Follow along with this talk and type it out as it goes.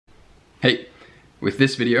Hey, with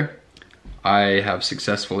this video, I have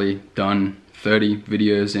successfully done 30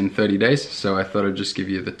 videos in 30 days, so I thought I'd just give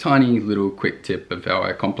you the tiny little quick tip of how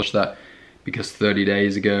I accomplished that, because 30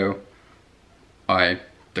 days ago, I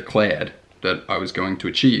declared that I was going to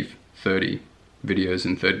achieve 30 videos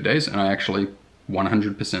in 30 days, and I actually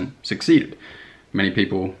 100% succeeded. Many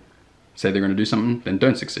people say they're going to do something, then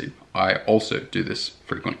don't succeed. I also do this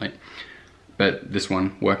frequently. But this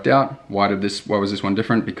one worked out. Why was this one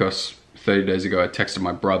different? Because 30 days ago I texted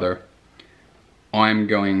my brother, I'm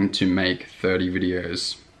going to make 30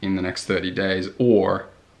 videos in the next 30 days, or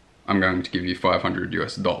I'm going to give you $500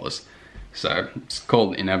 US. So it's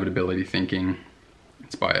called inevitability thinking.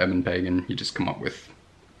 It's by Eben Pagan. You just come up with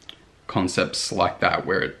concepts like that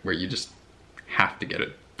where you just have to get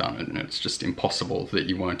it done, and it's just impossible that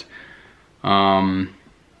you won't.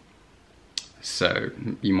 So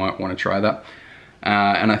you might want to try that.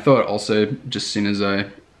 And I thought also, just soon as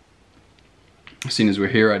we're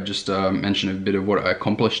here, I'd just mention a bit of what I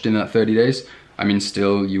accomplished in that 30 days. I mean,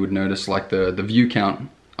 still, you would notice like the view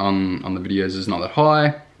count on the videos is not that high.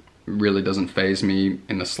 It really doesn't faze me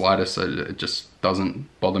in the slightest. It just doesn't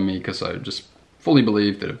bother me, because I just fully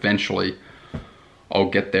believe that eventually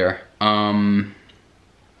I'll get there.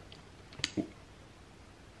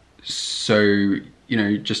 So, you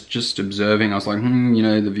know, just observing, I was like, you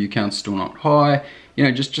know, the view count's still not high. You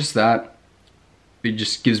know, just that, it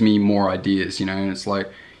just gives me more ideas, you know, and it's like,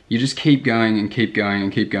 you just keep going and keep going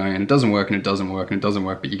and keep going, and it doesn't work and it doesn't work and it doesn't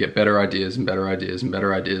work, but you get better ideas and better ideas and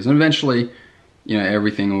better ideas, and eventually, you know,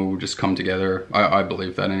 everything will just come together. I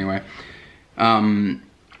believe that anyway.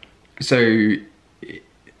 So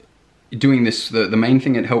doing this, the main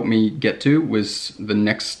thing it helped me get to was the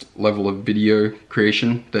next level of video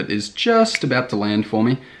creation that is just about to land for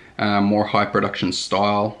me. More high production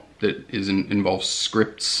style that involves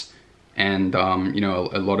scripts and you know,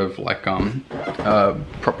 a lot of like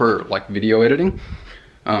proper like video editing.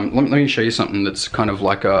 Let me show you something that's kind of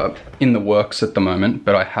like in the works at the moment,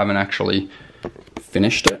 but I haven't actually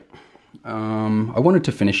finished it. I wanted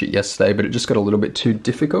to finish it yesterday, but it just got a little bit too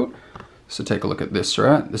difficult. So take a look at this,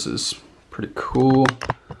 right? This is pretty cool.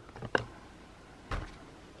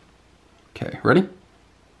 Okay, ready?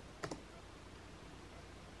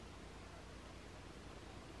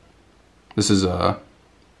 This is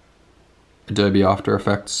Adobe After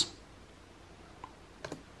Effects.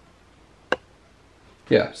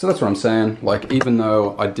 Yeah, so that's what I'm saying. Like, even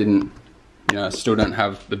though I didn't, you know, still don't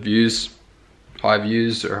have the views, high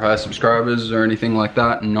views or high subscribers or anything like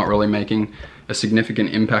that, and not really making a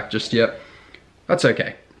significant impact just yet, that's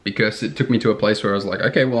okay, because it took me to a place where I was like,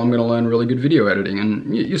 okay, well, I'm gonna learn really good video editing,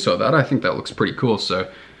 and you saw that. I think that looks pretty cool, so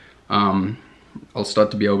I'll start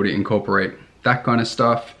to be able to incorporate that kind of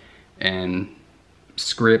stuff and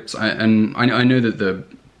scripts. I know that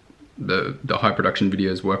the high production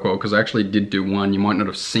videos work well, because I actually did do one. You might not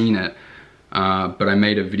have seen it, but I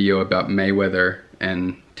made a video about Mayweather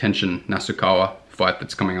and Tenshin Nasukawa fight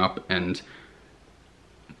that's coming up, and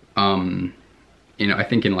you know, I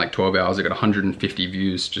think in like 12 hours I got 150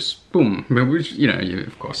 views, just boom. Which, you know,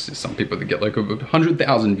 of course there's some people that get like over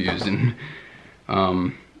 100,000 views in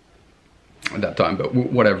at that time, but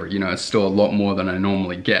whatever, you know, it's still a lot more than I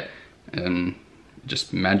normally get, and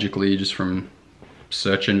just magically, just from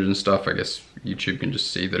search engine stuff, I guess YouTube can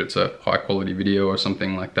just see that it's a high quality video or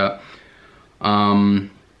something like that.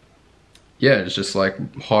 Yeah, it's just like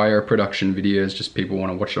higher production videos, just people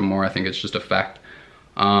want to watch them more. I think it's just a fact.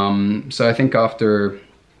 So I think after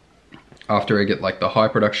I get like the high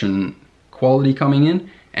production quality coming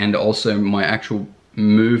in, and also my actual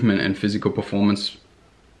movement and physical performance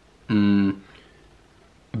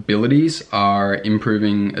abilities are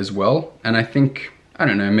improving as well, and I think, I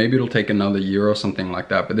don't know, maybe it'll take another year or something like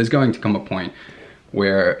that, but there's going to come a point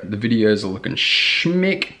where the videos are looking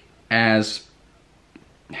schmick as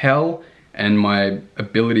hell, and my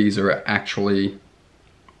abilities are actually,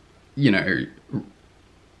 you know,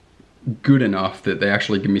 good enough that they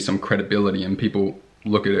actually give me some credibility, and people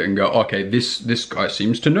look at it and go, okay, this guy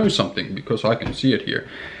seems to know something because I can see it here.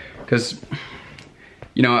 Because,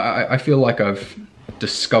 you know, I feel like I've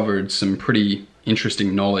discovered some pretty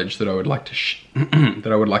interesting knowledge that I would like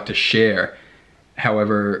to share.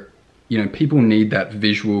 However, you know, people need that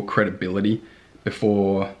visual credibility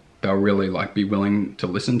before they'll really like be willing to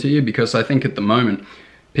listen to you, because I think at the moment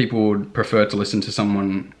people would prefer to listen to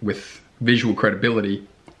someone with visual credibility,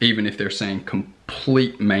 even if they're saying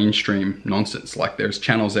complete mainstream nonsense. Like, there's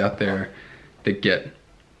channels out there that get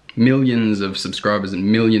millions of subscribers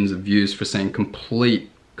and millions of views for saying completely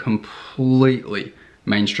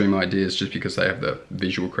mainstream ideas just because they have the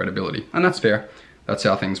visual credibility. And that's fair. That's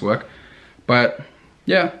how things work. But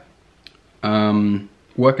yeah,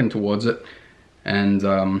 working towards it. And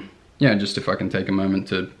yeah, just if I can take a moment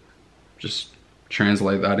to just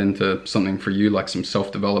translate that into something for you, like some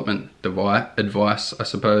self-development advice, I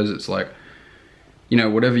suppose. It's like, you know,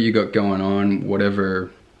 whatever you got going on,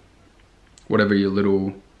 whatever your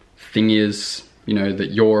little thing is, you know,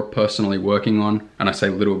 that you're personally working on, and I say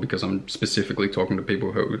little because I'm specifically talking to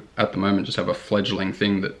people who at the moment just have a fledgling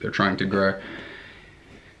thing that they're trying to grow.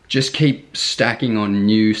 Just keep stacking on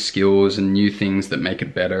new skills and new things that make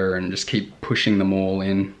it better, and just keep pushing them all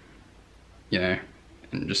in, you know,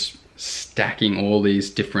 and just stacking all these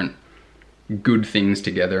different good things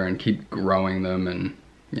together and keep growing them. And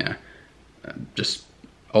yeah, just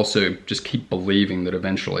keep believing that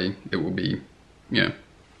eventually it will be, you know,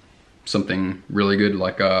 something really good.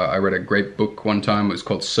 Like I read a great book one time, it was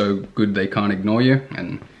called So Good They Can't Ignore You,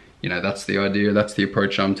 and you know, that's the idea, that's the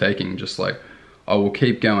approach I'm taking. Just like, I will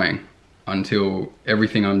keep going until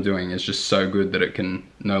everything I'm doing is just so good that it can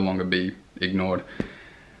no longer be ignored.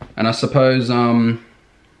 And I suppose,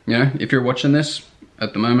 you know, if you're watching this,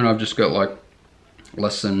 at the moment I've just got like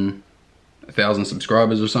less than 1,000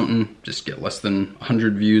 subscribers or something, just get less than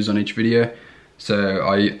 100 views on each video. So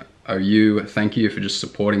I owe you, thank you for just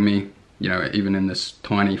supporting me, you know, even in this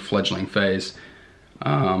tiny fledgling phase.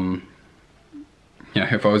 You know,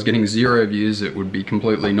 if I was getting 0 views, it would be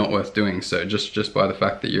completely not worth doing. So just by the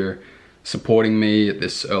fact that you're supporting me at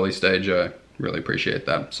this early stage, I really appreciate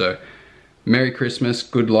that. So Merry Christmas,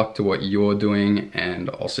 good luck to what you're doing, and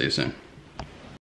I'll see you soon.